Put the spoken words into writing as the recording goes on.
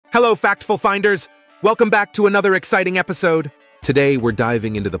Hello, Factful Finders! Welcome back to another exciting episode. Today, we're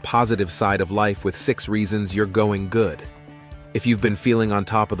diving into the positive side of life with 6 reasons you're going good. If you've been feeling on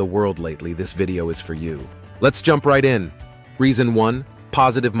top of the world lately, this video is for you. Let's jump right in. Reason 1,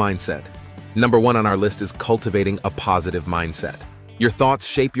 positive mindset. Number 1 on our list is cultivating a positive mindset. Your thoughts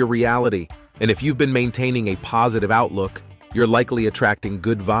shape your reality, and if you've been maintaining a positive outlook, you're likely attracting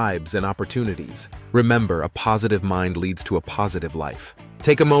good vibes and opportunities. Remember, a positive mind leads to a positive life.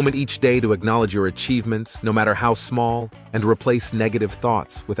 Take a moment each day to acknowledge your achievements, no matter how small, and replace negative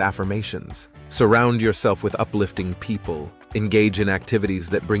thoughts with affirmations. Surround yourself with uplifting people, engage in activities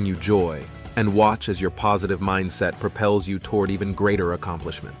that bring you joy, and watch as your positive mindset propels you toward even greater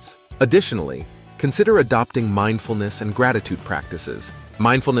accomplishments. Additionally, consider adopting mindfulness and gratitude practices.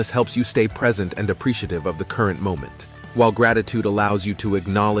 Mindfulness helps you stay present and appreciative of the current moment, while gratitude allows you to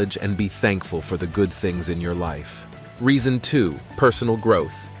acknowledge and be thankful for the good things in your life. Reason 2, personal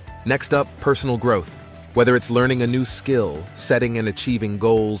growth. Next up, personal growth. Whether it's learning a new skill, setting and achieving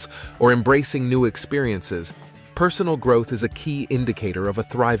goals, or embracing new experiences, personal growth is a key indicator of a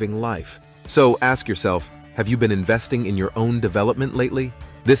thriving life. So ask yourself, have you been investing in your own development lately?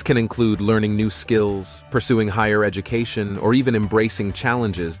 This can include learning new skills, pursuing higher education, or even embracing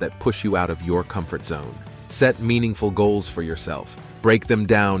challenges that push you out of your comfort zone. Set meaningful goals for yourself. Break them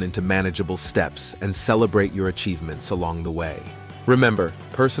down into manageable steps and celebrate your achievements along the way. Remember,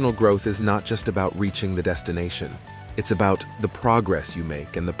 personal growth is not just about reaching the destination. It's about the progress you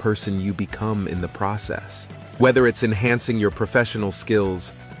make and the person you become in the process. Whether it's enhancing your professional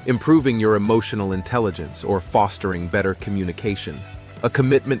skills, improving your emotional intelligence, or fostering better communication, a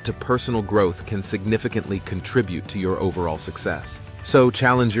commitment to personal growth can significantly contribute to your overall success. So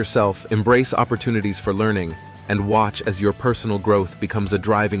challenge yourself, embrace opportunities for learning, and watch as your personal growth becomes a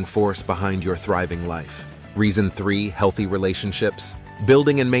driving force behind your thriving life. Reason 3, healthy relationships.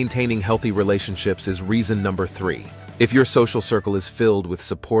 Building and maintaining healthy relationships is reason number 3. If your social circle is filled with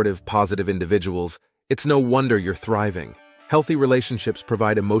supportive, positive individuals, it's no wonder you're thriving. Healthy relationships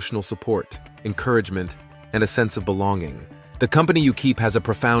provide emotional support, encouragement, and a sense of belonging. The company you keep has a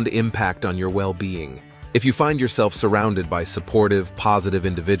profound impact on your well-being. If you find yourself surrounded by supportive, positive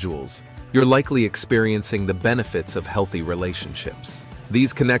individuals, you're likely experiencing the benefits of healthy relationships.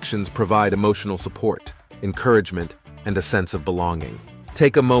 These connections provide emotional support, encouragement, and a sense of belonging.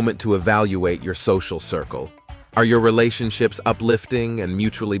 Take a moment to evaluate your social circle. Are your relationships uplifting and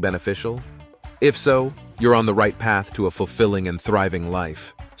mutually beneficial? If so, you're on the right path to a fulfilling and thriving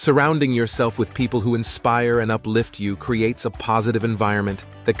life. Surrounding yourself with people who inspire and uplift you creates a positive environment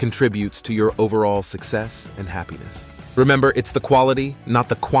that contributes to your overall success and happiness. Remember, it's the quality, not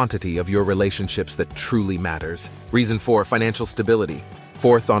the quantity of your relationships that truly matters. Reason 4, financial stability.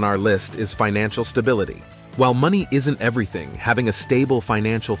 4th on our list is financial stability. While money isn't everything, having a stable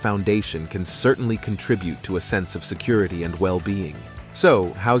financial foundation can certainly contribute to a sense of security and well-being.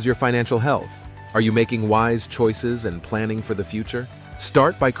 So, how's your financial health? Are you making wise choices and planning for the future?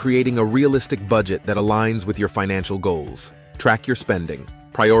 Start by creating a realistic budget that aligns with your financial goals. Track your spending,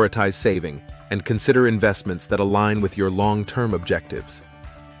 prioritize saving, and consider investments that align with your long-term objectives.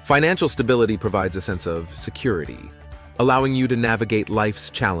 Financial stability provides a sense of security, allowing you to navigate life's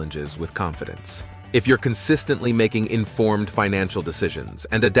challenges with confidence. If you're consistently making informed financial decisions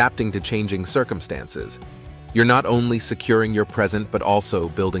and adapting to changing circumstances, you're not only securing your present but also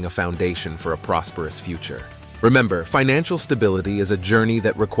building a foundation for a prosperous future. Remember, financial stability is a journey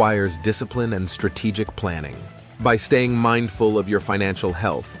that requires discipline and strategic planning. By staying mindful of your financial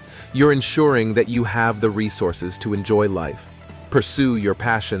health, you're ensuring that you have the resources to enjoy life, pursue your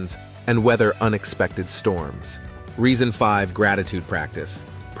passions, and weather unexpected storms. Reason 5, gratitude practice.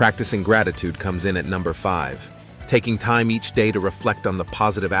 Practicing gratitude comes in at number 5. Taking time each day to reflect on the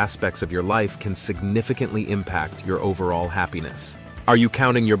positive aspects of your life can significantly impact your overall happiness. Are you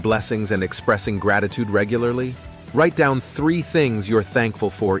counting your blessings and expressing gratitude regularly? Write down 3 things you're thankful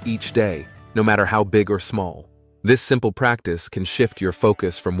for each day, no matter how big or small. This simple practice can shift your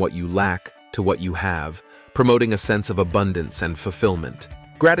focus from what you lack to what you have, promoting a sense of abundance and fulfillment.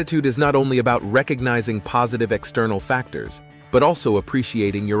 Gratitude is not only about recognizing positive external factors, but also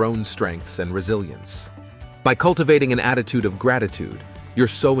appreciating your own strengths and resilience. By cultivating an attitude of gratitude, you're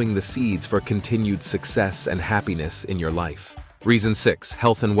sowing the seeds for continued success and happiness in your life. Reason 6,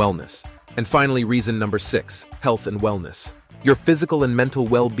 health and wellness. And finally, reason number 6, health and wellness. Your physical and mental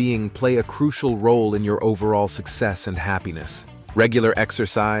well-being play a crucial role in your overall success and happiness. Regular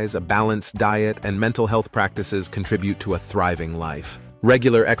exercise, a balanced diet, and mental health practices contribute to a thriving life.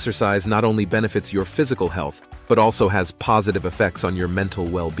 Regular exercise not only benefits your physical health, but also has positive effects on your mental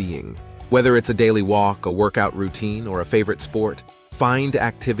well-being. Whether it's a daily walk, a workout routine, or a favorite sport, Find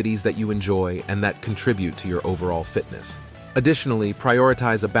activities that you enjoy and that contribute to your overall fitness. Additionally,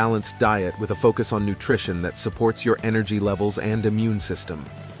 prioritize a balanced diet with a focus on nutrition that supports your energy levels and immune system.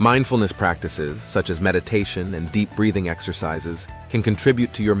 Mindfulness practices, such as meditation and deep breathing exercises, can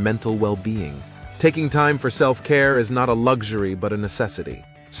contribute to your mental well-being. Taking time for self-care is not a luxury but a necessity.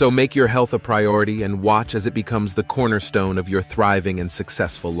 So make your health a priority and watch as it becomes the cornerstone of your thriving and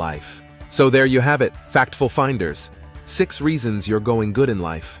successful life. So there you have it, Factful Finders. 6 reasons you're going good in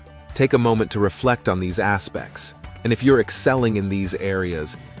life. Take a moment to reflect on these aspects. And if you're excelling in these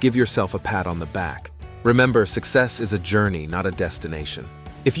areas, give yourself a pat on the back. Remember, success is a journey, not a destination.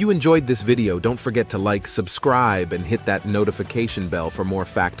 If you enjoyed this video, don't forget to like, subscribe, and hit that notification bell for more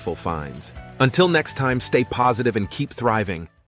Factful Finds. Until next time, stay positive and keep thriving.